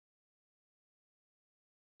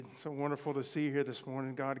so wonderful to see you here this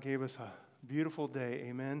morning. God gave us a beautiful day,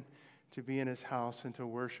 amen, to be in His house and to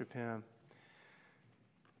worship Him.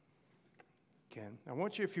 Again, I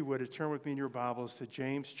want you, if you would, to turn with me in your Bibles to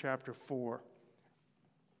James chapter 4.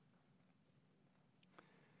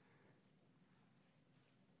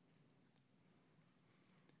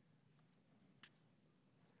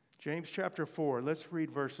 James chapter 4, let's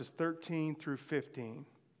read verses 13 through 15.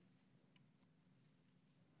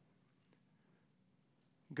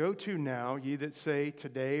 Go to now, ye that say,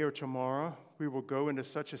 today or tomorrow we will go into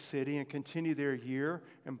such a city and continue there a year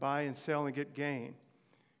and buy and sell and get gain.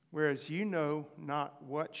 Whereas you know not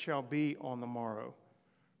what shall be on the morrow.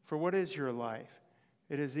 For what is your life?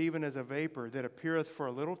 It is even as a vapor that appeareth for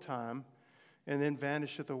a little time and then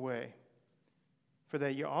vanisheth away. For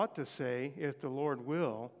that ye ought to say, if the Lord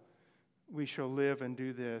will, we shall live and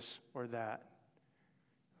do this or that.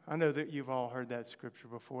 I know that you've all heard that scripture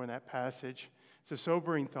before in that passage. It's a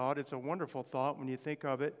sobering thought. It's a wonderful thought when you think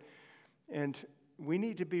of it. And we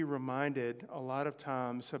need to be reminded a lot of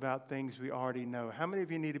times about things we already know. How many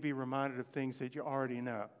of you need to be reminded of things that you already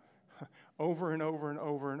know? Over and over and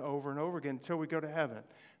over and over and over again until we go to heaven.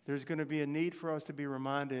 There's going to be a need for us to be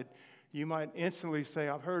reminded. You might instantly say,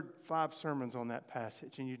 I've heard 5 sermons on that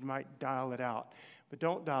passage, and you might dial it out. But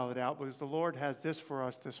don't dial it out, because the Lord has this for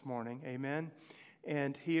us this morning. Amen?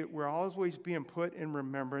 And we're always being put in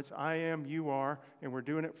remembrance. I am, you are, and we're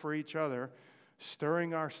doing it for each other,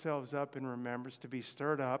 stirring ourselves up in remembrance, to be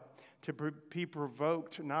stirred up, to be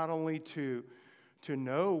provoked not only to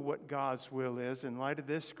know what God's will is in light of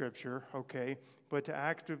this scripture, okay, but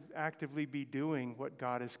to actively be doing what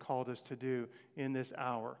God has called us to do in this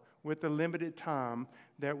hour with the limited time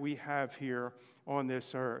that we have here on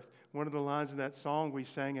this earth. One of the lines in that song we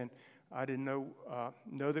sang, and I didn't know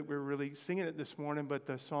that we were really singing it this morning, but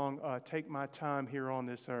the song, Take My Time Here on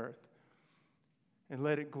This Earth, and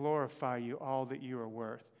let it glorify you all that you are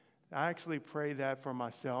worth. I actually pray that for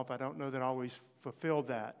myself. I don't know that I always fulfilled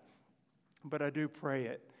that, but I do pray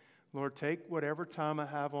it. Lord, take whatever time I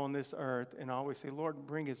have on this earth, and I always say, Lord,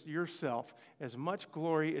 bring yourself as much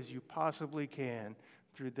glory as you possibly can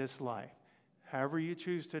through this life, however you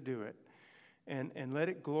choose to do it, and let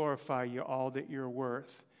it glorify you all that you're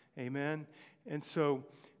worth. Amen. And so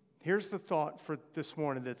here's the thought for this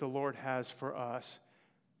morning that the Lord has for us.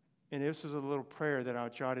 And this is a little prayer that I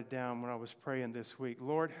jotted down when I was praying this week.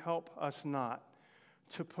 Lord, help us not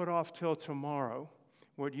to put off till tomorrow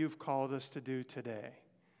what you've called us to do today.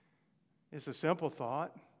 It's a simple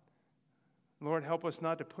thought. Lord, help us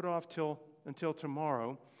not to put off until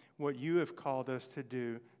tomorrow what you have called us to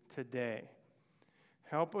do today.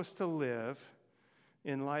 Help us to live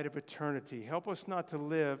in light of eternity. Help us not to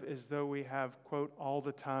live as though we have, quote, all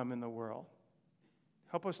the time in the world.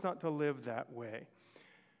 Help us not to live that way,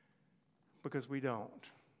 because we don't.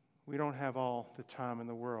 We don't have all the time in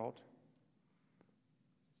the world.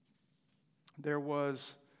 There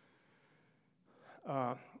was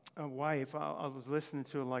a wife, I was listening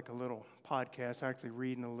to like a little podcast, actually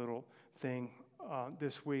reading a little thing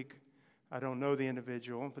this week. I don't know the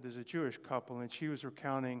individual, but there's a Jewish couple, and she was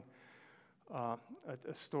recounting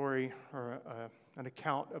a story or an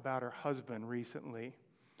account about her husband recently.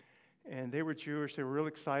 And they were Jewish. They were real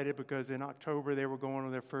excited because in October they were going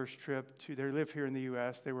on their first trip they live here in the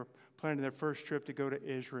U.S. They were planning their first trip to go to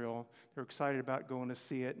Israel. They were excited about going to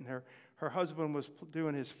see it. And her husband was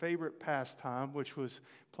doing his favorite pastime, which was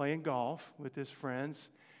playing golf with his friends,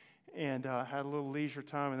 and had a little leisure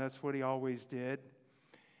time, and that's what he always did.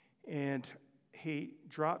 And he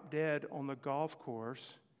dropped dead on the golf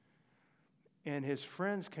course. And his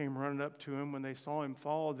friends came running up to him when they saw him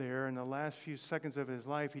fall there. In the last few seconds of his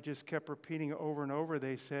life, he just kept repeating over and over.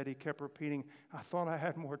 They said he kept repeating, I thought I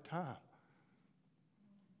had more time.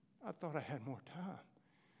 I thought I had more time.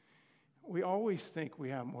 We always think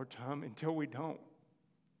we have more time until we don't.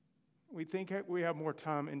 We think we have more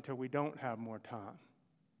time until we don't have more time.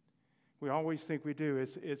 We always think we do.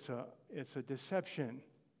 It's a deception.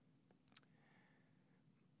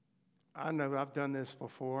 I know I've done this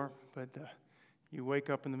before, but you wake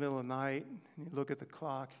up in the middle of the night, and you look at the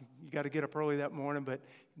clock. You got to get up early that morning, but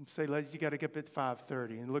say, you got to get up at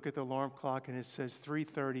 5:30, and look at the alarm clock, and it says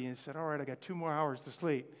 3:30, and you said, all right, I got 2 more hours to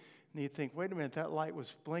sleep. And you think, wait a minute, that light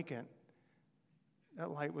was blinking.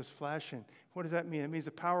 That light was flashing. What does that mean? It means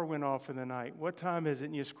the power went off in the night. What time is it?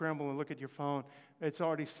 And you scramble and look at your phone. It's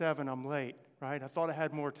already 7, I'm late, right? I thought I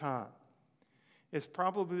had more time. It's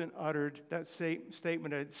probably been uttered, that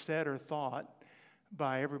statement said or thought,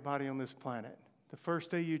 by everybody on this planet. The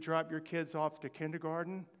first day you drop your kids off to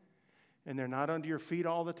kindergarten, and they're not under your feet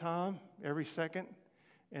all the time, every second,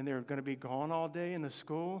 and they're going to be gone all day in the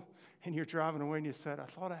school, and you're driving away and you said, I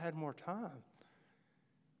thought I had more time.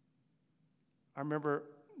 I remember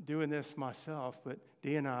doing this myself, but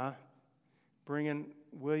Dee and I bringing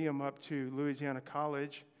William up to Louisiana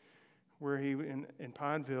College, where he in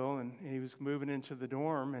Pineville, and he was moving into the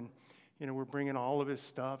dorm, and we're bringing all of his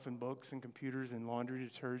stuff and books and computers and laundry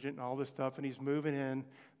detergent and all this stuff, and he's moving in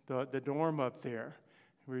the dorm up there,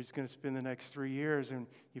 where he's going to spend the next 3 years. And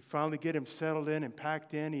you finally get him settled in and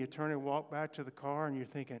packed in, and you turn and walk back to the car, and you're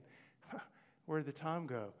thinking, where did the time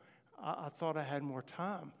go? I thought I had more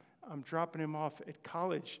time. I'm dropping him off at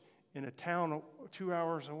college in a town 2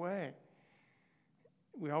 hours away.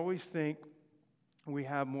 We always think we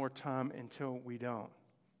have more time until we don't.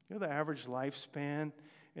 The average lifespan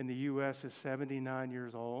in the U.S. is 79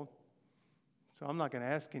 years old. So I'm not going to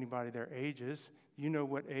ask anybody their ages. You know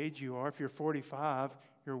what age you are. If you're 45,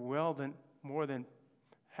 you're more than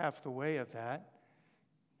half the way of that.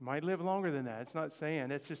 You might live longer than that. It's not saying.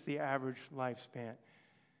 That's just the average lifespan.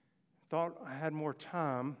 Thought I had more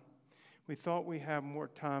time. We thought we had more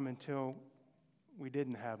time until we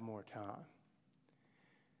didn't have more time.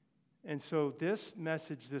 And so this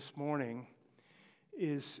message this morning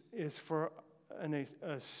is for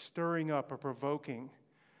a stirring up, a provoking,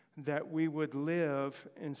 that we would live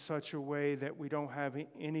in such a way that we don't have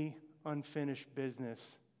any unfinished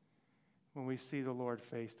business when we see the Lord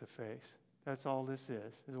face to face. That's all this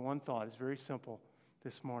is. It's one thought. It's very simple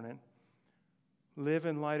this morning. Live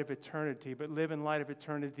in light of eternity, but live in light of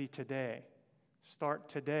eternity today. Start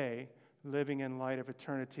today living in light of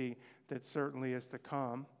eternity that certainly is to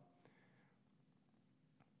come.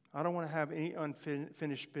 I don't want to have any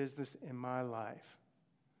unfinished business in my life.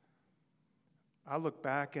 I look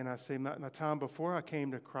back and I say, my time before I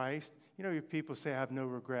came to Christ, people say I have no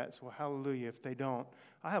regrets. Well, hallelujah if they don't.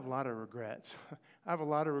 I have a lot of regrets. I have a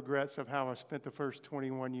lot of regrets of how I spent the first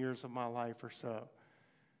 21 years of my life or so,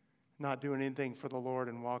 not doing anything for the Lord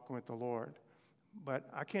and walking with the Lord. But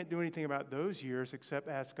I can't do anything about those years except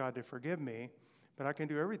ask God to forgive me. But I can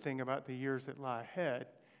do everything about the years that lie ahead,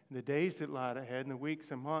 and the days that lie ahead, and the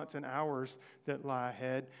weeks and months and hours that lie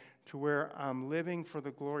ahead, to where I'm living for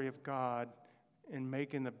the glory of God and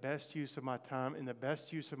making the best use of my time. And the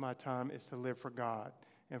best use of my time is to live for God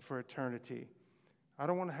and for eternity. I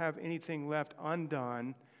don't want to have anything left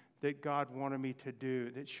undone that God wanted me to do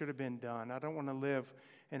that should have been done. I don't want to live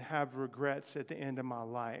and have regrets at the end of my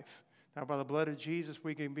life. Now, by the blood of Jesus,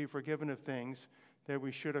 we can be forgiven of things that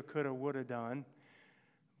we should have, could have, would have done.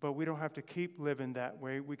 But we don't have to keep living that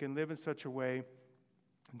way. We can live in such a way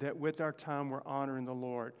that with our time we're honoring the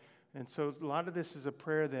Lord. And so a lot of this is a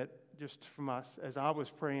prayer that just from us, as I was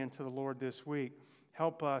praying to the Lord this week,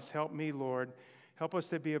 help us, help me, Lord. Help us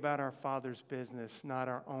to be about our Father's business, not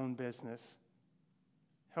our own business.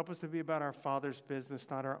 Help us to be about our Father's business,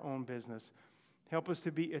 not our own business. Help us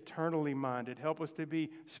to be eternally minded. Help us to be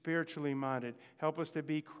spiritually minded. Help us to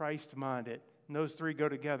be Christ-minded. And those three go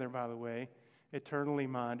together, by the way. Eternally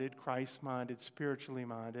minded, Christ-minded, spiritually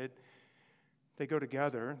minded. They go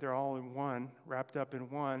together. They're all in one, wrapped up in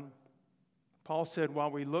one. Paul said,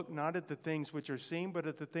 while we look not at the things which are seen, but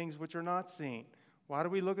at the things which are not seen. Why do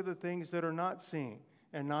we look at the things that are not seen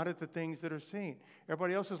and not at the things that are seen?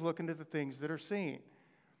 Everybody else is looking at the things that are seen.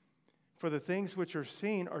 For the things which are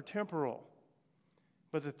seen are temporal,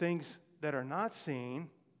 but the things that are not seen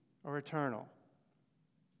are eternal.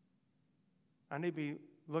 I need to be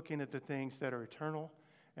looking at the things that are eternal,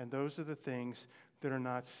 and those are the things that are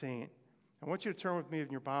not seen. I want you to turn with me in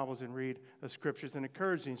your Bibles and read a scripture. It's an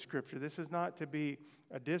encouraging scripture. This is not to be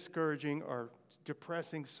a discouraging or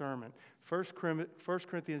depressing sermon. 1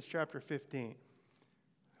 Corinthians chapter 15.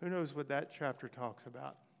 Who knows what that chapter talks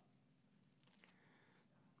about?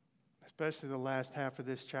 Especially the last half of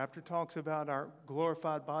this chapter talks about our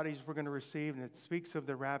glorified bodies we're going to receive, and it speaks of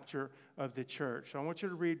the rapture of the church. So I want you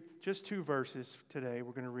to read just 2 verses today.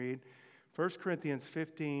 We're going to read 1 Corinthians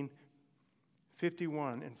 15,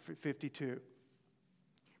 51 and 52.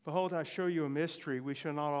 Behold, I show you a mystery. We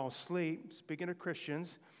shall not all sleep, speaking of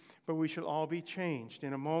Christians, but we shall all be changed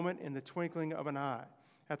in a moment, in the twinkling of an eye,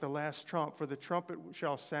 at the last trump. For the trumpet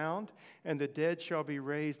shall sound, and the dead shall be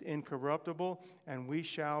raised incorruptible, and we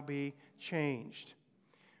shall be changed.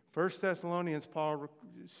 1 Thessalonians, Paul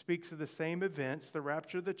speaks of the same events, the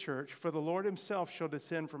rapture of the church. For the Lord himself shall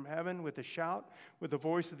descend from heaven with a shout, with the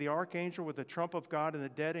voice of the archangel, with the trump of God, and the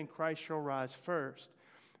dead in Christ shall rise first.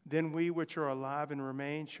 Then we which are alive and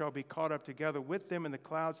remain shall be caught up together with them in the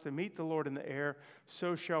clouds to meet the Lord in the air.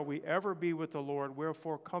 So shall we ever be with the Lord.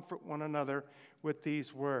 Wherefore comfort one another with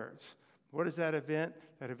these words. What is that event?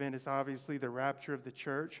 That event is obviously the rapture of the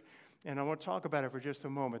church. And I want to talk about it for just a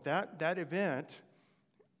moment. That event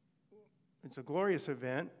It's a glorious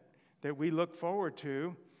event that we look forward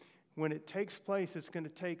to. When it takes place, it's going to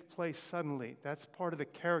take place suddenly. That's part of the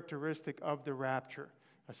characteristic of the rapture.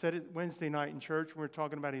 I said it Wednesday night in church when we were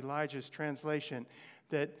talking about Elijah's translation,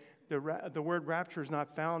 that the word rapture is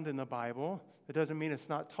not found in the Bible. It doesn't mean it's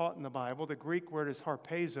not taught in the Bible. The Greek word is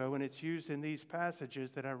harpazo, and it's used in these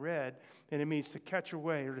passages that I read, and it means to catch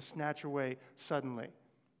away or to snatch away suddenly.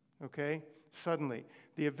 Okay? Suddenly.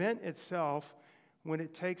 The event itself, when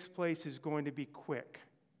it takes place, is going to be quick.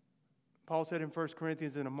 Paul said in 1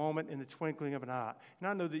 Corinthians, in a moment, in the twinkling of an eye. And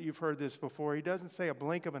I know that you've heard this before. He doesn't say a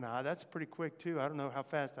blink of an eye. That's pretty quick, too. I don't know how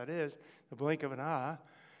fast that is, the blink of an eye.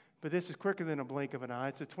 But this is quicker than a blink of an eye.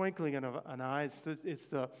 It's a twinkling of an eye.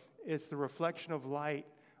 It's the reflection of light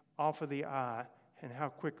off of the eye and how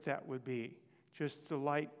quick that would be. Just the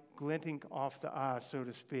light glinting off the eye, so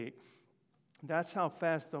to speak. That's how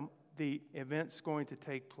fast the event's going to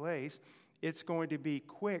take place. It's going to be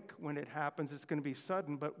quick when it happens. It's going to be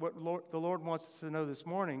sudden. But what the Lord wants us to know this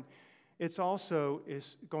morning, it's also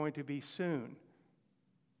is going to be soon.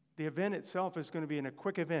 The event itself is going to be a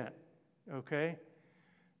quick event, okay?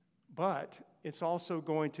 But it's also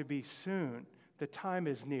going to be soon. The time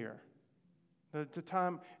is near. The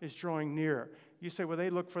time is drawing near. You say, well, they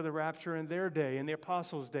looked for the rapture in their day, in the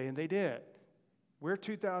apostles' day, and they did. We're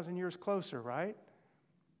 2,000 years closer, right?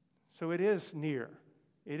 So it is near.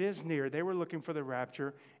 It is near. They were looking for the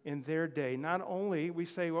rapture in their day. Not only we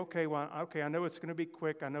say, okay, I know it's going to be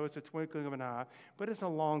quick. I know it's a twinkling of an eye, but it's a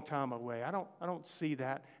long time away. I don't see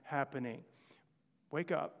that happening.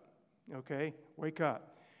 Wake up, okay? Wake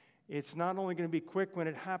up. It's not only going to be quick when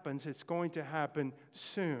it happens, it's going to happen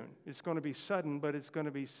soon. It's going to be sudden, but it's going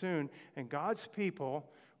to be soon. And God's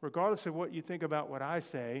people, regardless of what you think about what I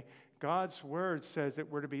say, God's word says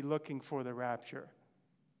that we're to be looking for the rapture,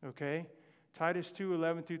 okay? Titus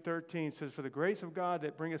 2:11-13 says, "For the grace of God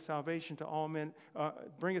that bringeth salvation to all men,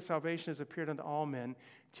 has appeared unto all men,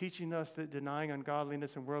 teaching us that denying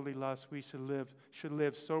ungodliness and worldly lust, we should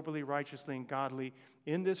live soberly, righteously, and godly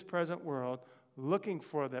in this present world, looking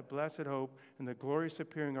for that blessed hope and the glorious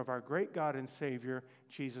appearing of our great God and Savior,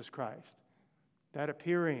 Jesus Christ." That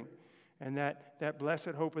appearing and that blessed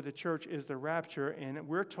hope of the church is the rapture, and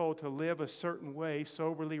we're told to live a certain way,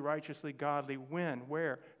 soberly, righteously, godly. When?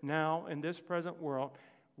 Where? Now, in this present world.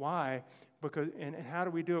 Why? And how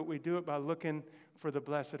do we do it? We do it by looking for the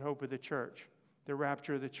blessed hope of the church, the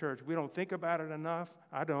rapture of the church. We don't think about it enough.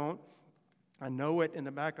 I don't. I know it in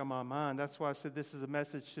the back of my mind. That's why I said this is a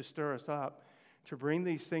message to stir us up, to bring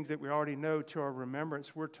these things that we already know to our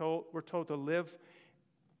remembrance. We're told to live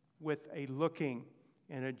with a looking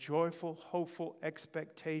and a joyful, hopeful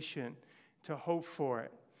expectation to hope for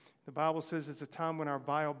it. The Bible says it's a time when our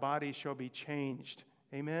vile bodies shall be changed.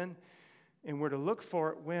 Amen? And we're to look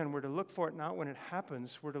for it when? We're to look for it not when it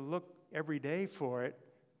happens. We're to look every day for it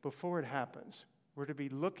before it happens. We're to be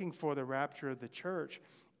looking for the rapture of the church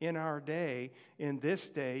in our day, in this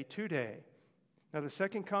day, today. Now, the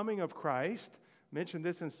second coming of Christ, mentioned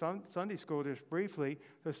this in Sunday school just briefly,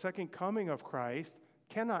 the second coming of Christ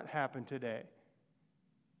cannot happen today.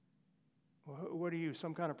 What are you,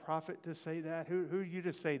 some kind of prophet to say that? Who are you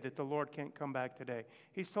to say that the Lord can't come back today?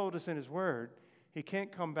 He's told us in His Word He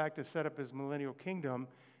can't come back to set up His millennial kingdom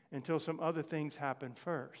until some other things happen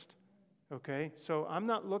first. Okay? So I'm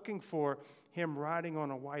not looking for Him riding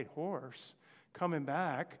on a white horse, coming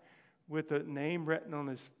back with a name written on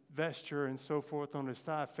His vesture and so forth on His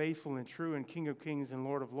thigh, faithful and true and King of kings and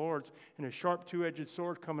Lord of lords, and a sharp two-edged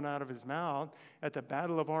sword coming out of His mouth at the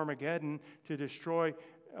battle of Armageddon to destroy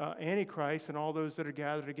Antichrist and all those that are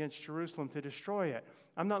gathered against Jerusalem, to destroy it.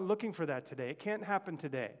 I'm not looking for that today. It can't happen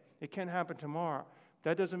today. It can't happen tomorrow.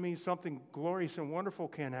 That doesn't mean something glorious and wonderful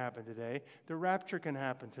can't happen today. The rapture can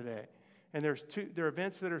happen today. And there are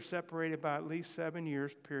events that are separated by at least 7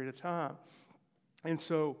 years period of time. And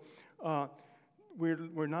so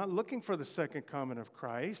we're not looking for the second coming of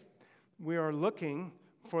Christ. We are looking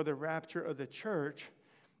for the rapture of the church,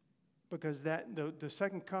 because the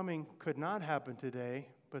second coming could not happen today,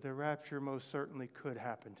 but the rapture most certainly could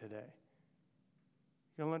happen today.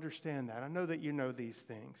 You'll understand that. I know that you know these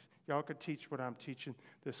things. Y'all could teach what I'm teaching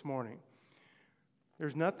this morning.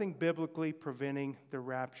 There's nothing biblically preventing the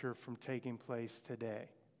rapture from taking place today.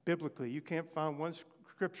 Biblically, you can't find one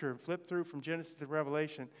scripture and flip through from Genesis to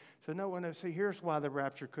Revelation. So no one will say, here's why the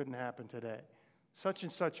rapture couldn't happen today. Such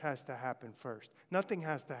and such has to happen first. Nothing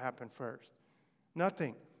has to happen first.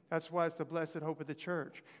 Nothing. That's why it's the blessed hope of the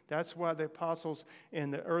church. That's why the apostles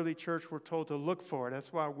in the early church were told to look for it.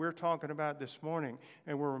 That's why we're talking about it this morning,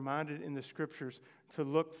 and we're reminded in the scriptures to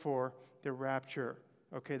look for the rapture,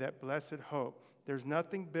 okay, that blessed hope. There's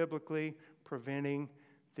nothing biblically preventing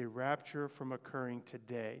the rapture from occurring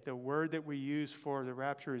today. The word that we use for the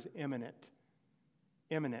rapture is imminent.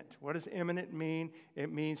 Imminent. What does imminent mean?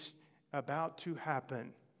 It means about to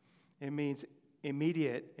happen. It means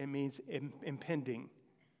immediate. It means impending.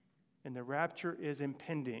 And the rapture is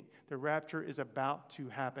impending. The rapture is about to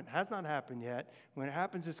happen. Has not happened yet. When it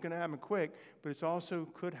happens, it's going to happen quick, but it also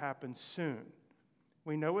could happen soon.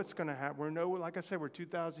 We know it's going to happen. We know, like I said, we're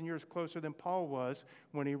 2,000 years closer than Paul was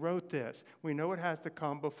when he wrote this. We know it has to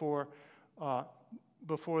come before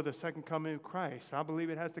the second coming of Christ. I believe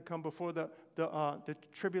it has to come before the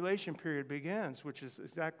tribulation period begins, which is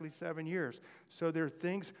exactly 7 years. So there are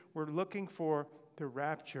things we're looking for the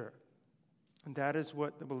rapture. And that is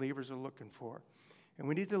what the believers are looking for. And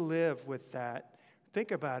we need to live with that.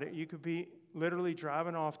 Think about it. You could be literally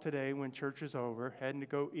driving off today when church is over, heading to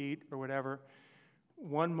go eat or whatever.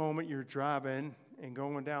 One moment you're driving and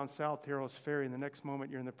going down South Heroes Ferry, and the next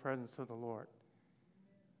moment you're in the presence of the Lord.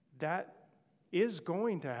 That is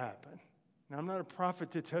going to happen. Now, I'm not a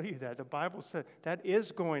prophet to tell you that. The Bible said that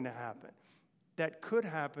is going to happen. That could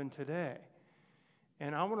happen today.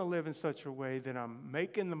 And I want to live in such a way that I'm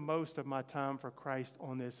making the most of my time for Christ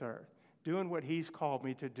on this earth, doing what He's called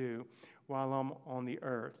me to do while I'm on the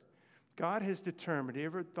earth. God has determined, you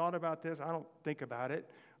ever thought about this? I don't think about it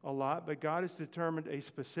a lot, but God has determined a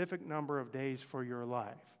specific number of days for your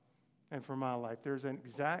life and for my life. There's an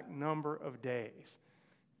exact number of days.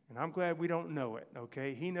 And I'm glad we don't know it,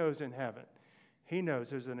 okay? He knows in heaven. He knows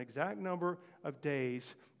there's an exact number of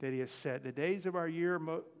days that He has set. The days of our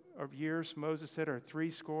years, Moses said, are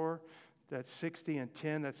 70, that's 60, and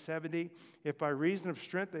 10, that's 70. If by reason of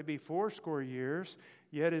strength they be 80 years,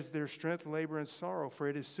 yet is their strength labor and sorrow, for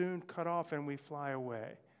it is soon cut off and we fly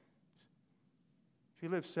away. If you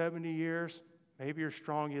live 70 years, maybe you're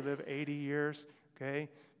strong, you live 80 years, okay?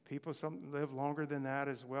 People live longer than that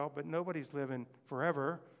as well, but nobody's living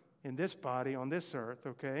forever in this body on this earth,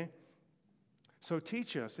 okay? So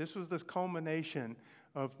teach us. This was the culmination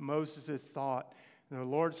of Moses' thought, and the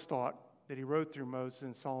Lord's thought that He wrote through Moses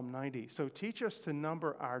in Psalm 90. So teach us to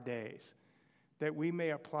number our days, that we may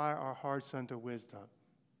apply our hearts unto wisdom.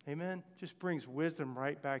 Amen? Just brings wisdom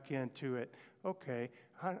right back into it. Okay,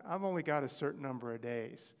 I've only got a certain number of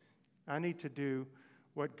days. I need to do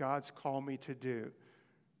what God's called me to do.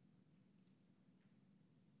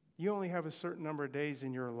 You only have a certain number of days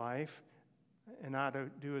in your life, and I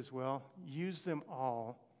do as well. Use them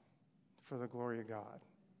all for the glory of God.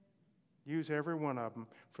 Use every one of them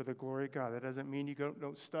for the glory of God. That doesn't mean you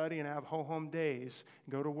don't study and have ho-hum days,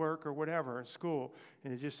 go to work or whatever, school,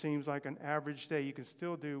 and it just seems like an average day. You can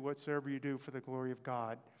still do whatsoever you do for the glory of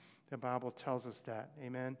God. The Bible tells us that.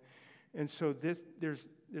 Amen? And so there's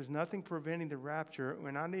nothing preventing the rapture,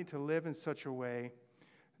 and I need to live in such a way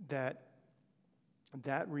that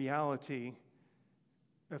reality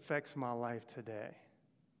affects my life today.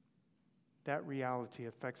 That reality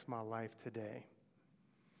affects my life today.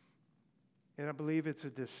 And I believe it's a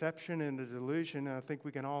deception and a delusion, and I think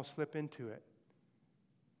we can all slip into it.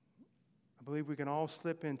 I believe we can all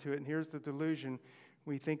slip into it, and here's the delusion.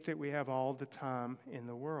 We think that we have all the time in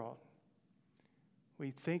the world.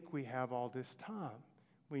 We think we have all this time.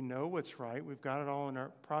 We know what's right. We've got it all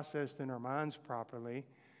processed in our minds properly,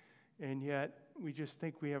 and yet we just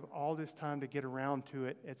think we have all this time to get around to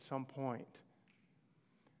it at some point.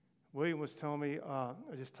 William was telling me, I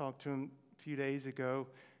just talked to him a few days ago,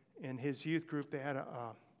 in his youth group, they had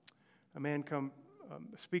a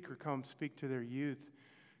speaker come speak to their youth,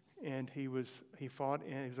 and he was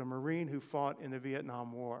a Marine who fought in the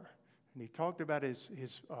Vietnam War, and he talked about his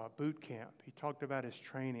boot camp. He talked about his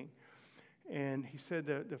training, and he said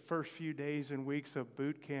that the first few days and weeks of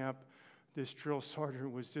boot camp, this drill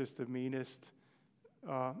sergeant was just the meanest.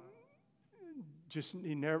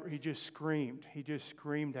 He just screamed. He just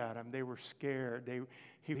screamed at them. They were scared.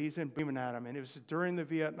 He's beaming at them. And it was during the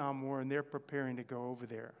Vietnam War, and they're preparing to go over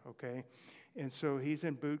there, okay? And so he's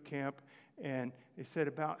in boot camp, and they said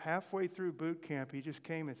about halfway through boot camp, he just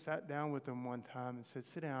came and sat down with them one time and said,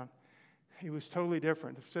 sit down. He was totally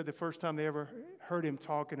different. They said the first time they ever heard him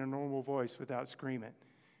talk in a normal voice without screaming.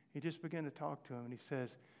 He just began to talk to him, and he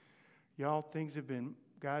says, things have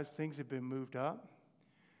been moved up.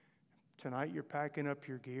 Tonight you're packing up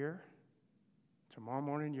your gear. Tomorrow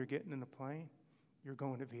morning you're getting in the plane. You're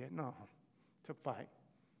going to Vietnam to fight.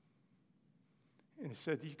 And he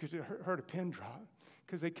said you could have heard a pin drop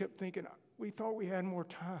because they kept thinking, we thought we had more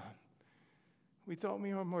time. We thought we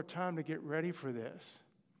had more time to get ready for this.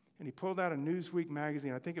 And he pulled out a Newsweek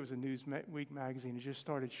magazine. I think it was a Newsweek magazine. He just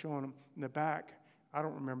started showing them in the back. I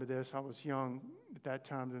don't remember this. I was young at that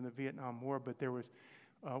time during the Vietnam War, but there was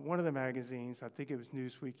one of the magazines, I think it was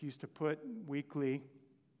Newsweek, used to put weekly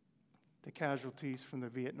the casualties from the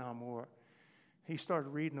Vietnam War. He started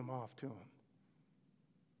reading them off to him.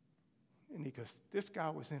 And he goes, this guy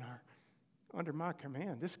was under my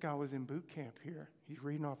command. This guy was in boot camp here. He's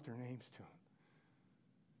reading off their names to him.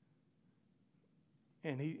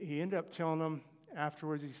 And he ended up telling them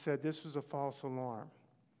afterwards, he said, this was a false alarm.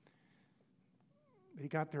 He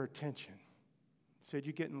got their attention. He said,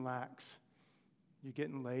 you're getting lax. You're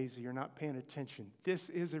getting lazy. You're not paying attention. This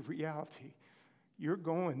is a reality. You're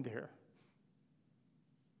going there.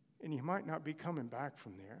 And you might not be coming back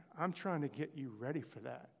from there. I'm trying to get you ready for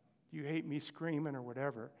that. You hate me screaming or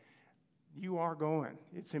whatever. You are going.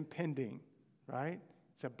 It's impending, right?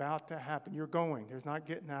 It's about to happen. You're going. There's not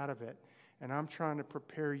getting out of it. And I'm trying to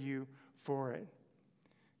prepare you for it.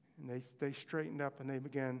 And they straightened up and they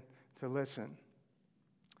began to listen.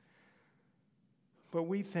 But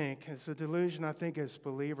we think, it's a delusion, I think, as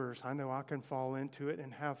believers, I know I can fall into it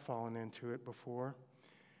and have fallen into it before,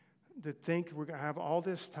 to think we're going to have all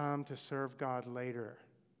this time to serve God later.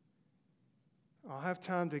 I'll have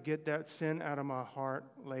time to get that sin out of my heart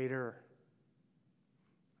later.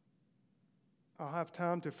 I'll have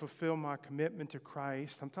time to fulfill my commitment to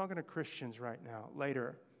Christ. I'm talking to Christians right now,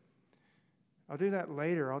 later. I'll do that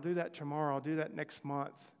later. I'll do that tomorrow. I'll do that next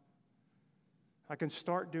month. I can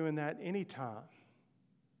start doing that anytime.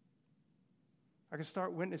 I can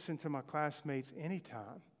start witnessing to my classmates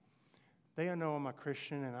anytime. They know I'm a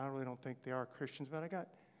Christian, and I really don't think they are Christians, but I got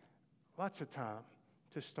lots of time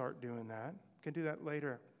to start doing that. I can do that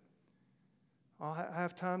later. I'll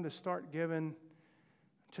have time to start giving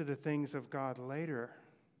to the things of God later.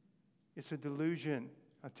 It's a delusion.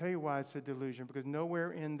 I'll tell you why it's a delusion, because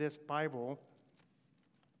nowhere in this Bible,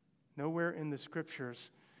 nowhere in the Scriptures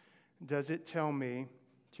does it tell me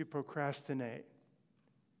to procrastinate.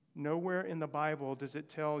 Nowhere in the Bible does it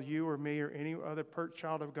tell you or me or any other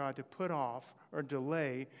child of God to put off or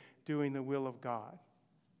delay doing the will of God.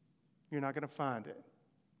 You're not going to find it.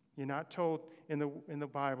 You're not told in the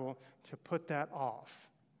Bible to put that off,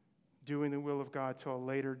 doing the will of God to a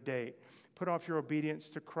later date. Put off your obedience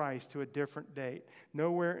to Christ to a different date.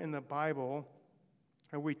 Nowhere in the Bible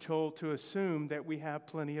are we told to assume that we have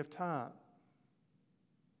plenty of time.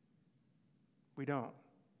 We don't.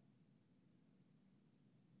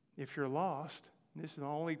 If you're lost, this is the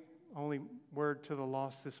only word to the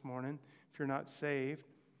lost this morning. If you're not saved,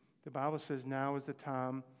 the Bible says now is the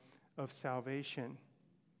time of salvation.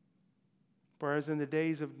 Whereas in the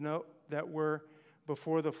days of that were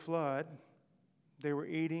before the flood, they were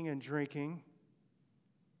eating and drinking,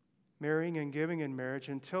 marrying and giving in marriage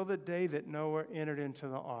until the day that Noah entered into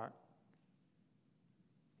the ark,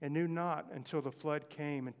 and knew not until the flood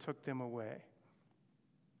came and took them away.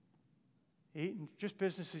 Eating, just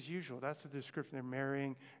business as usual. That's the description. They're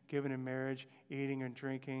marrying, giving in marriage, eating and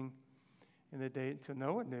drinking in the day until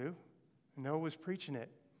Noah knew. And Noah was preaching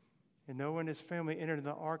it. And Noah and his family entered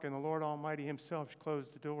the ark, and the Lord Almighty himself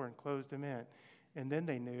closed the door and closed them in. And then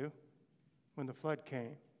they knew when the flood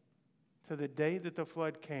came. To the day that the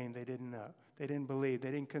flood came, they didn't know. They didn't believe.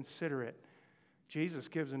 They didn't consider it. Jesus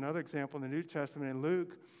gives another example in the New Testament in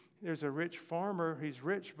Luke. There's a rich farmer. He's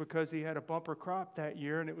rich because he had a bumper crop that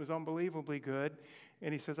year, and it was unbelievably good.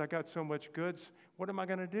 And he says, I got so much goods. What am I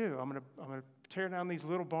going to do? I'm going to tear down these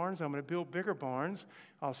little barns. I'm going to build bigger barns.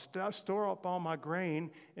 I'll store up all my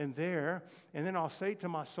grain in there. And then I'll say to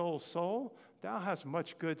my soul, soul, thou hast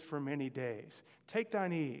much goods for many days. Take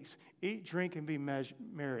thine ease. Eat, drink, and be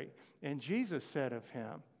merry. And Jesus said of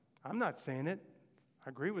him, I'm not saying it. I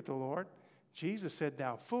agree with the Lord. Jesus said,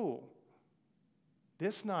 thou fool.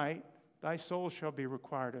 This night thy soul shall be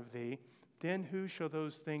required of thee. Then who shall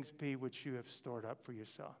those things be which you have stored up for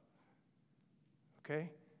yourself? Okay?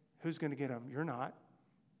 Who's going to get them? You're not.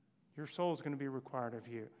 Your soul is going to be required of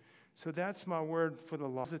you. So that's my word for the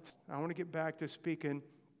lost. I want to get back to speaking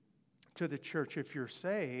to the church. If you're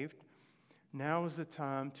saved, now is the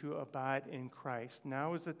time to abide in Christ.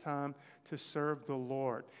 Now is the time to serve the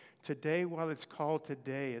Lord. Today, while it's called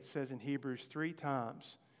today, it says in Hebrews 3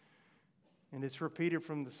 times, and it's repeated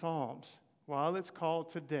from the Psalms. While it's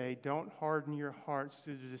called today, don't harden your hearts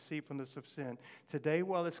through the deceitfulness of sin. Today,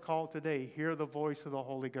 while it's called today, hear the voice of the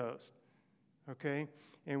Holy Ghost. Okay?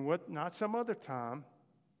 And what? Not some other time.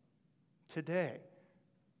 Today.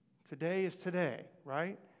 Today is today,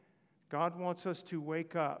 right? God wants us to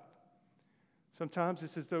wake up. Sometimes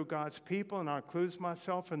it's as though God's people, and I include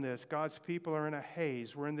myself in this, God's people are in a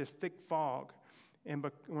haze. We're in this thick fog, and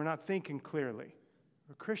we're not thinking clearly.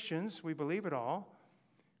 We're Christians. We believe it all.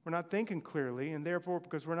 We're not thinking clearly, and therefore,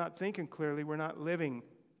 because we're not thinking clearly, we're not living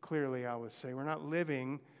clearly, I would say. We're not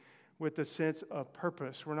living with the sense of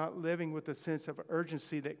purpose. We're not living with the sense of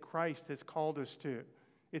urgency that Christ has called us to.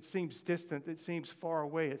 It seems distant. It seems far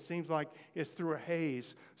away. It seems like it's through a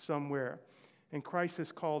haze somewhere. And Christ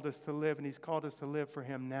has called us to live, and he's called us to live for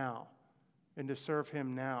him now and to serve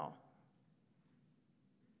him now.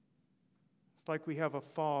 It's like we have a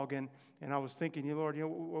fog, and I was thinking, Lord,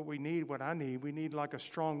 what we need, what I need, we need like a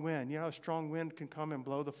strong wind. You know, a strong wind can come and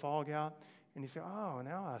blow the fog out. And you say, oh,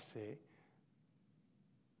 now I see.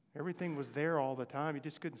 Everything was there all the time. You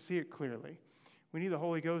just couldn't see it clearly. We need the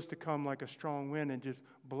Holy Ghost to come like a strong wind and just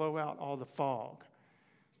blow out all the fog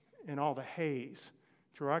and all the haze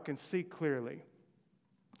to where I can see clearly,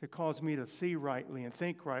 to cause me to see rightly and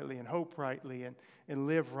think rightly and hope rightly and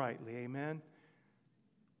live rightly. Amen?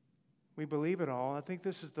 We believe it all. I think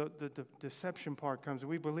this is the deception part comes.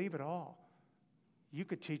 We believe it all. You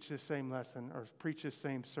could teach the same lesson or preach the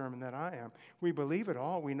same sermon that I am. We believe it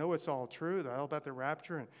all. We know it's all true, all about the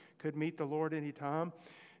rapture and could meet the Lord any time.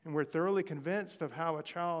 And we're thoroughly convinced of how a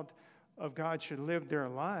child of God should live their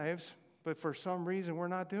lives, but for some reason we're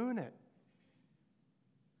not doing it.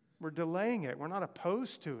 We're delaying it. We're not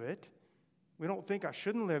opposed to it. We don't think I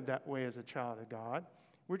shouldn't live that way as a child of God.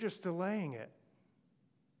 We're just delaying it.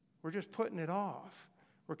 We're just putting it off.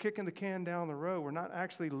 We're kicking the can down the road. We're not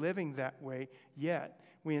actually living that way yet.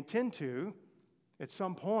 We intend to at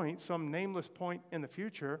some point, some nameless point in the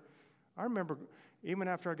future. I remember even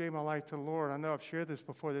after I gave my life to the Lord, I know I've shared this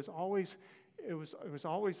before, it was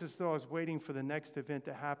always as though I was waiting for the next event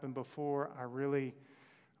to happen before I really,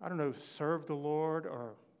 served the Lord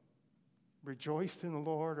or rejoiced in the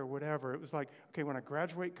Lord or whatever. It was like, okay, when I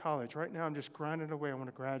graduate college, right now I'm just grinding away, I want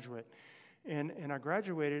to graduate. And I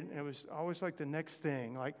graduated, and it was always like the next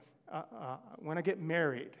thing, like when I get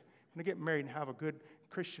married and have a good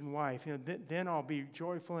Christian wife, then I'll be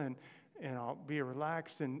joyful and I'll be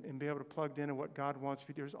relaxed and be able to plug in what God wants me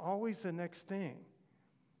to do. There's always the next thing.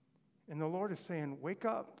 And the Lord is saying, wake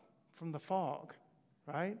up from the fog,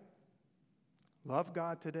 right? Love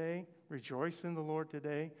God today, rejoice in the Lord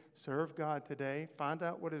today, serve God today, find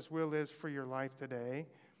out what his will is for your life today.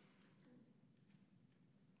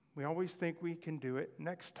 We always think we can do it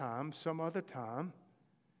next time, some other time.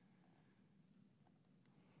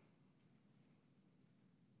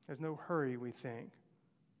 There's no hurry, we think.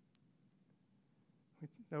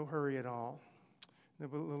 No hurry at all. The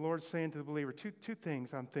Lord's saying to the believer, two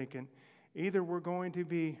things I'm thinking. Either we're going to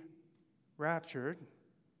be raptured,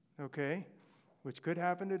 okay, which could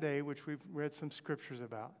happen today, which we've read some scriptures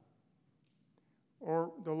about.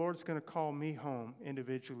 Or the Lord's going to call me home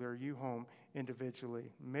individually or you home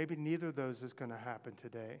individually. Maybe neither of those is going to happen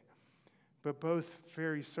today. But both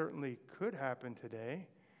very certainly could happen today.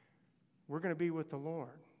 We're going to be with the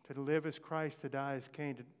Lord. To live as Christ, to die as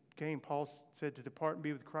gain. Paul said to depart and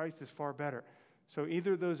be with Christ is far better. So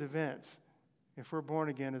either of those events, if we're born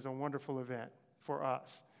again, is a wonderful event for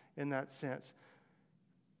us in that sense.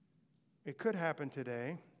 It could happen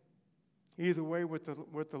today. Either way with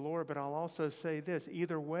the Lord, but I'll also say this,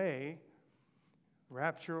 either way,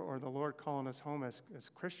 rapture or the Lord calling us home as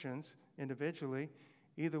Christians individually,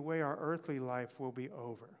 either way our earthly life will be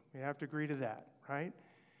over. We have to agree to that, right?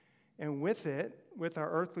 And with our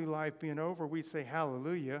earthly life being over, we say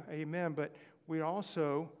hallelujah, amen, but we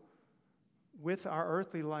also, with our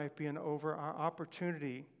earthly life being over, our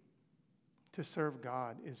opportunity to serve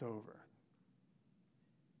God is over.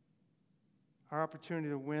 Our opportunity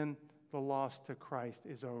to win the lost to Christ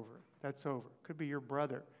is over. That's over. Could be your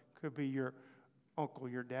brother, could be your uncle,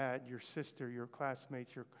 your dad, your sister, your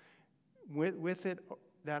classmates. With it,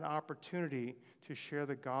 that opportunity to share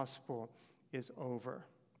the gospel is over.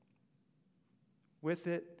 With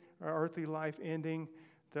it, our earthly life ending,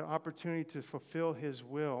 the opportunity to fulfill his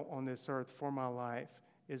will on this earth for my life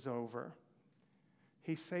is over.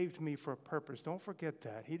 He saved me for a purpose. Don't forget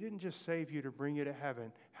that. He didn't just save you to bring you to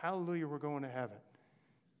heaven. Hallelujah, we're going to heaven.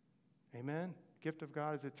 Amen? Gift of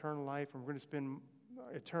God is eternal life, and we're going to spend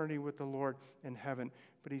eternity with the Lord in heaven.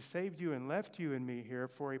 But he saved you and left you and me here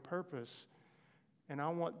for a purpose. And I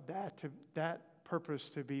want that purpose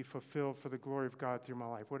to be fulfilled for the glory of God through my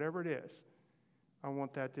life. Whatever it is, I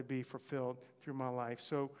want that to be fulfilled through my life.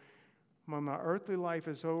 So when my earthly life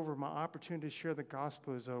is over, my opportunity to share the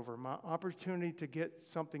gospel is over. My opportunity to get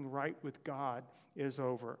something right with God is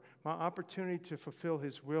over. My opportunity to fulfill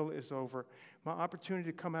his will is over. My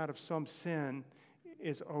opportunity to come out of some sin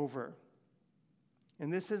is over.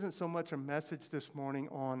 And this isn't so much a message this morning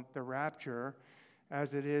on the rapture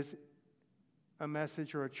as it is a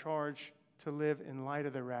message or a charge to live in light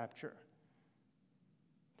of the rapture.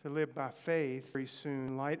 To live by faith very soon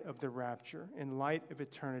in light of the rapture, in light of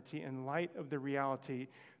eternity, in light of the reality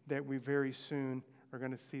that we very soon are going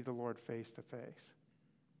to see the Lord face to face.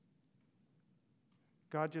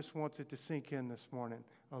 God just wants it to sink in this morning.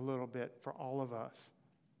 a little bit for all of us.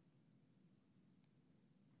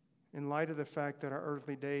 In light of the fact that our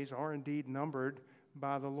earthly days are indeed numbered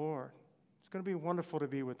by the Lord. It's going to be wonderful to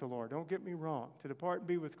be with the Lord. Don't get me wrong. To depart and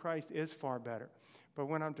be with Christ is far better. But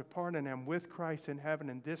when I'm departing and I'm with Christ in heaven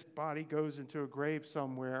and this body goes into a grave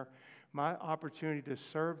somewhere, my opportunity to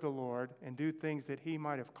serve the Lord and do things that He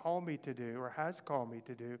might have called me to do or has called me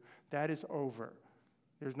to do, that is over.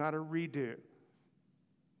 There's not a redo.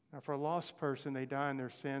 Now, for a lost person, they die in their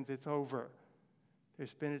sins, it's over. They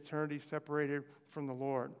spend eternity separated from the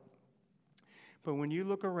Lord. But when you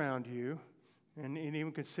look around you and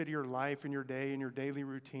even consider your life and your day and your daily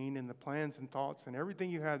routine and the plans and thoughts and everything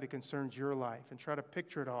you have that concerns your life and try to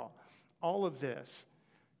picture it all of this,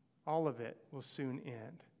 all of it will soon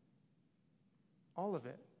end. All of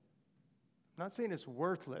it. I'm not saying it's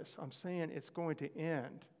worthless. I'm saying it's going to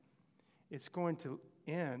end. It's going to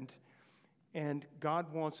end. And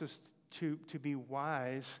God wants us to be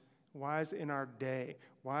wise in our day,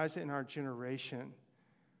 wise in our generation.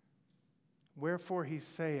 Wherefore He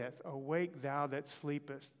saith, Awake thou that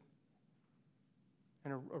sleepest,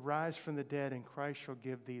 and arise from the dead, and Christ shall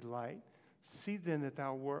give thee light. See then that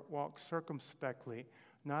thou walk circumspectly,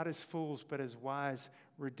 not as fools, but as wise,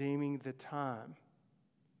 redeeming the time.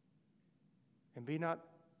 And be not,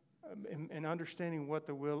 and understanding what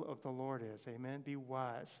the will of the Lord is. Amen. Be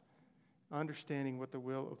wise, understanding what the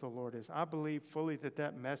will of the Lord is. I believe fully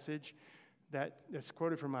that message that's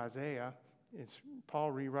quoted from Isaiah,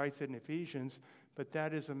 Paul rewrites it in Ephesians, but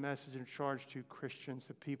that is a message in charge to Christians,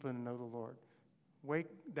 the people that know the Lord. Wake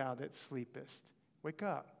thou that sleepest. Wake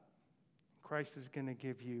up. Christ is going to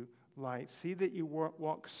give you light. See that you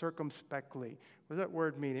walk circumspectly. What does that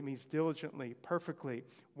word mean? It means diligently, perfectly,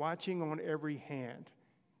 watching on every hand.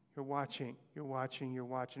 You're watching.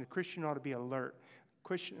 A Christian ought to be alert.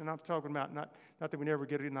 Christian, and I'm talking about not that we never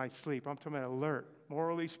get a night's sleep. I'm talking about alert,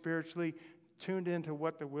 morally, spiritually, tuned into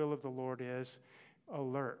what the will of the Lord is,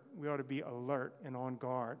 alert. We ought to be alert and on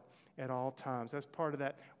guard at all times. That's part of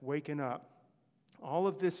that waking up. All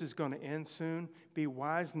of this is going to end soon. Be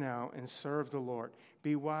wise now and serve the Lord.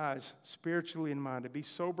 Be wise, spiritually minded. Be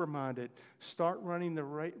sober-minded. Start running the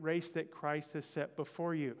race that Christ has set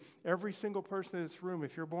before you. Every single person in this room,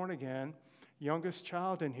 if you're born again, youngest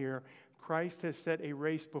child in here, Christ has set a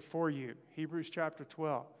race before you. Hebrews chapter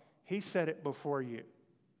 12. He set it before you.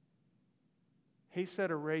 He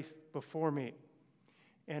set a race before me.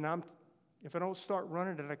 And if I don't start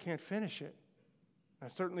running it, I can't finish it. I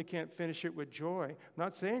certainly can't finish it with joy. I'm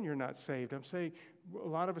not saying you're not saved. I'm saying a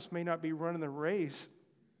lot of us may not be running the race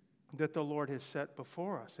that the Lord has set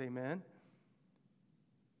before us. Amen?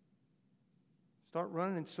 Start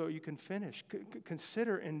running so you can finish.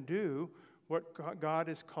 Consider and do what God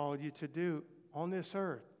has called you to do on this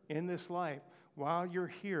earth, in this life, while you're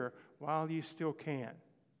here, while you still can.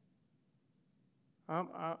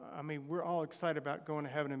 I mean, we're all excited about going to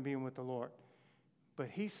heaven and being with the Lord. But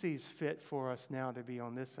He sees fit for us now to be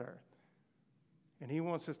on this earth. And He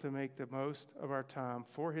wants us to make the most of our time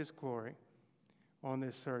for His glory on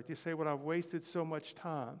this earth. You say, well, I've wasted so much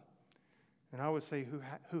time. And I would say,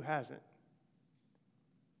 who hasn't?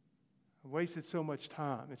 I've wasted so much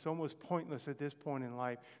time. It's almost pointless at this point in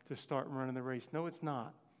life to start running the race. No, it's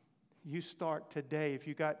not. You start today. If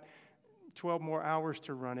you got 12 more hours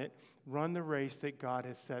to run it, run the race that God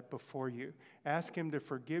has set before you. Ask Him to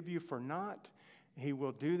forgive you for not. He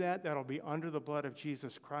will do that. That'll be under the blood of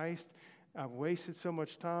Jesus Christ. I've wasted so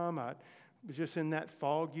much time. I was just in that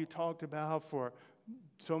fog you talked about for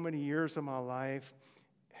so many years of my life.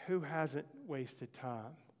 Who hasn't wasted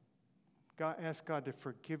time? Ask God to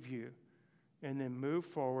forgive you and then move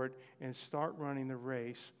forward and start running the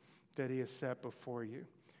race that He has set before you.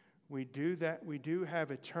 We do that. We do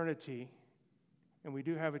have eternity and we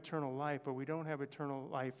do have eternal life, but we don't have eternal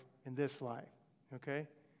life in this life, okay?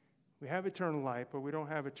 We have eternal life, but we don't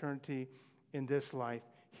have eternity in this life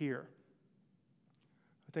here.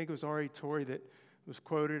 I think it was R.A. Torrey that was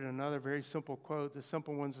quoted, another very simple quote. The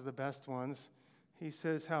simple ones are the best ones. He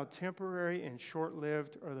says, how temporary and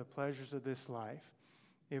short-lived are the pleasures of this life.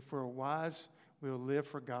 If we're wise, we'll live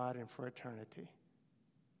for God and for eternity.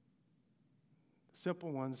 The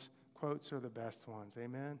simple ones, quotes, are the best ones.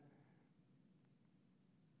 Amen?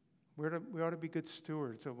 We ought to be good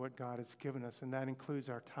stewards of what God has given us, and that includes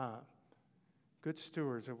our time. Good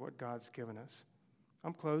stewards of what God's given us.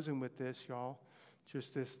 I'm closing with this, y'all.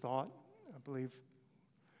 Just this thought. I believe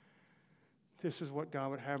this is what God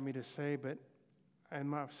would have me to say,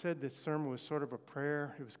 and I said this sermon was sort of a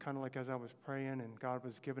prayer. It was kind of like as I was praying, and God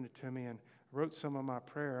was giving it to me, and I wrote some of my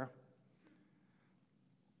prayer.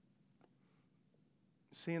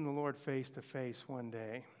 Seeing the Lord face to face one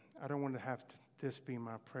day, I don't want to have this be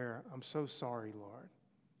my prayer. I'm so sorry, Lord.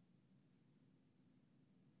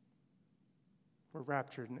 We're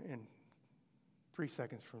raptured in 3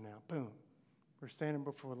 seconds from now. Boom. We're standing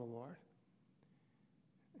before the Lord.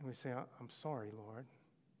 And we say, I'm sorry, Lord.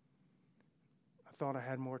 I thought I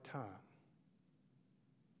had more time.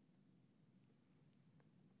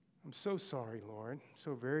 I'm so sorry, Lord.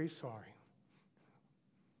 So very sorry.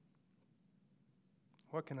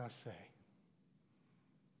 What can I say?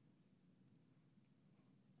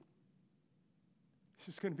 It's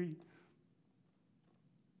just going to be,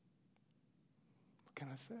 what can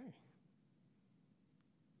I say?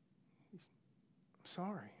 I'm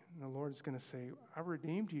sorry. And the Lord is going to say, I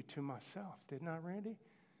redeemed you to myself. Didn't I, Randy?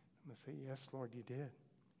 I'm going to say, yes, Lord, you did.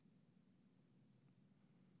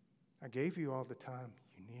 I gave you all the time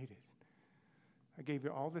you needed. I gave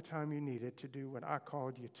you all the time you needed to do what I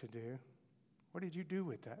called you to do. What did you do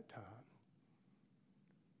with that time?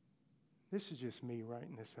 This is just me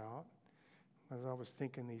writing this out as I was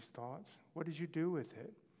thinking these thoughts. What did you do with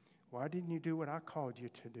it? Why didn't you do what I called you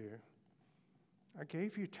to do? I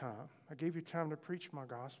gave you time. I gave you time to preach my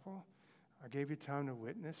gospel. I gave you time to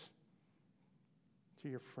witness to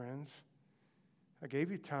your friends. I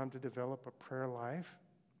gave you time to develop a prayer life.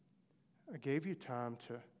 I gave you time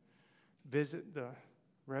to visit the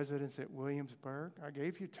residents at Williamsburg. I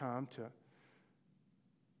gave you time to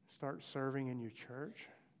start serving in your church.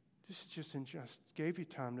 This is just gave you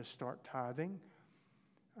time to start tithing.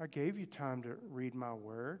 I gave you time to read my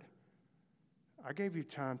word. I gave you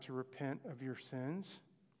time to repent of your sins.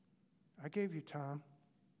 I gave you time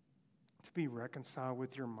to be reconciled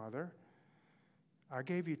with your mother. I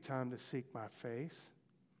gave you time to seek my face.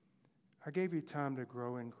 I gave you time to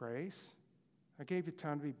grow in grace. I gave you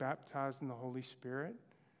time to be baptized in the Holy Spirit.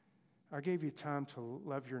 I gave you time to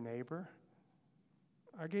love your neighbor.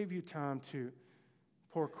 I gave you time to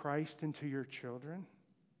pour Christ into your children.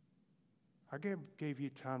 I gave you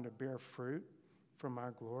time to bear fruit for my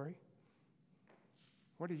glory.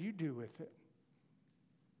 What did you do with it?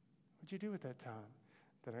 What did you do with that time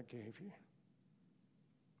that I gave you?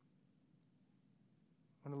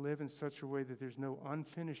 I want to live in such a way that there's no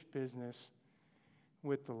unfinished business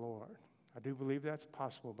with the Lord. I do believe that's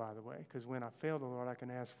possible, by the way, because when I fail the Lord, I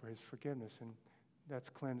can ask for his forgiveness, and that's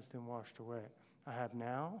cleansed and washed away. I have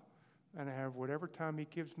now, and I have whatever time he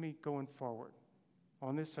gives me going forward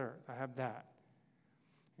on this earth. I have that.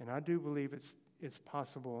 And I do believe it's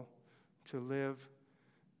possible to live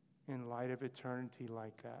in light of eternity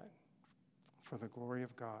like that for the glory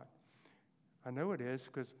of God. I know it is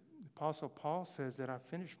because the Apostle Paul says that I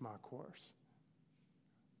finished my course.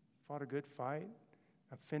 Fought a good fight.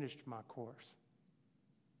 I finished my course.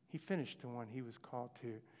 He finished the one he was called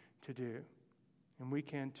to do. And we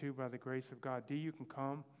can too by the grace of God. You can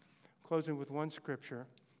come. Closing with one scripture.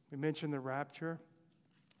 We mentioned the rapture.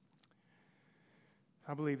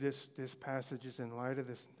 I believe this passage is in light of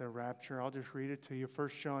the rapture. I'll just read it to you. 1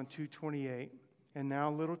 John 2:28. And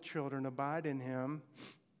now, little children, abide in him,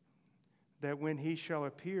 that when he shall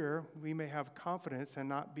appear, we may have confidence and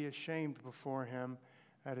not be ashamed before him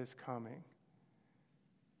at his coming.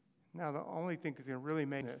 Now, the only thing that's going to really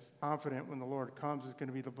make us confident when the Lord comes is going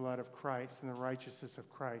to be the blood of Christ and the righteousness of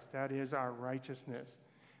Christ. That is our righteousness.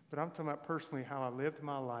 But I'm talking about personally how I lived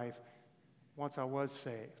my life once I was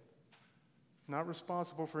saved. Not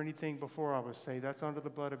responsible for anything before I was saved. That's under the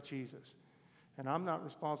blood of Jesus. And I'm not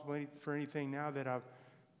responsible for anything now that I've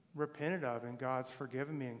repented of and God's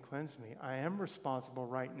forgiven me and cleansed me. I am responsible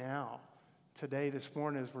right now, today, this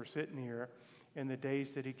morning, as we're sitting here, in the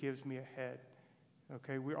days that he gives me ahead.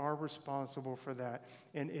 Okay, we are responsible for that.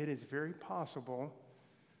 And it is very possible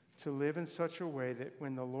to live in such a way that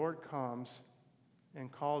when the Lord comes and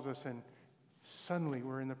calls us and suddenly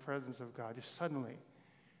we're in the presence of God, just suddenly,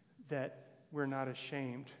 that we're not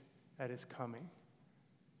ashamed at his coming.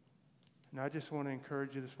 And I just want to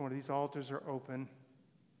encourage you this morning. These altars are open.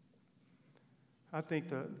 I think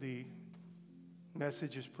the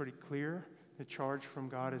message is pretty clear. The charge from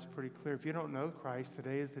God is pretty clear. If you don't know Christ,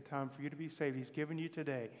 today is the time for you to be saved. He's given you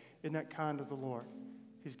today. Isn't that kind of the Lord?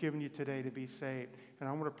 He's given you today to be saved. And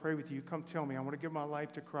I want to pray with you. Come tell me. I want to give my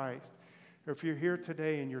life to Christ. Or if you're here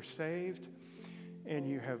today and you're saved and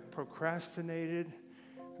you have procrastinated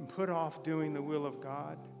and put off doing the will of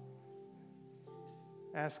God,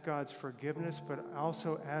 ask God's forgiveness, but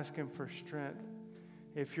also ask him for strength.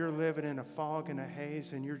 If you're living in a fog and a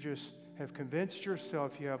haze and you just have convinced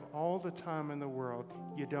yourself you have all the time in the world,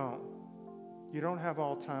 you don't. You don't have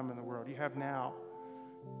all time in the world. You have now.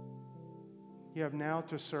 You have now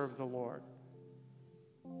to serve the Lord.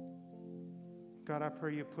 God, I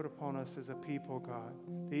pray you put upon us as a people, God,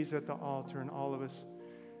 these at the altar and all of us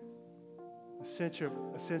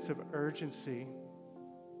a sense of urgency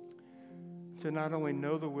to not only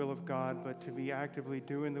know the will of God, but to be actively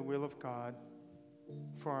doing the will of God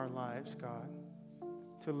for our lives, God.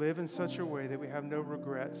 To live in such a way that we have no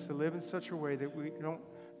regrets, to live in such a way that we don't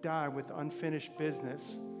die with unfinished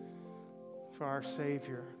business for our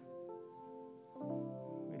Savior.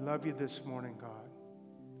 We love you this morning, God.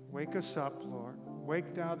 Wake us up, Lord.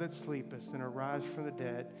 Wake thou that sleepest, and arise from the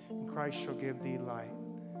dead, and Christ shall give thee light.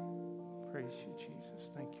 Praise you,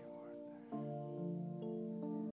 Jesus. Thank you.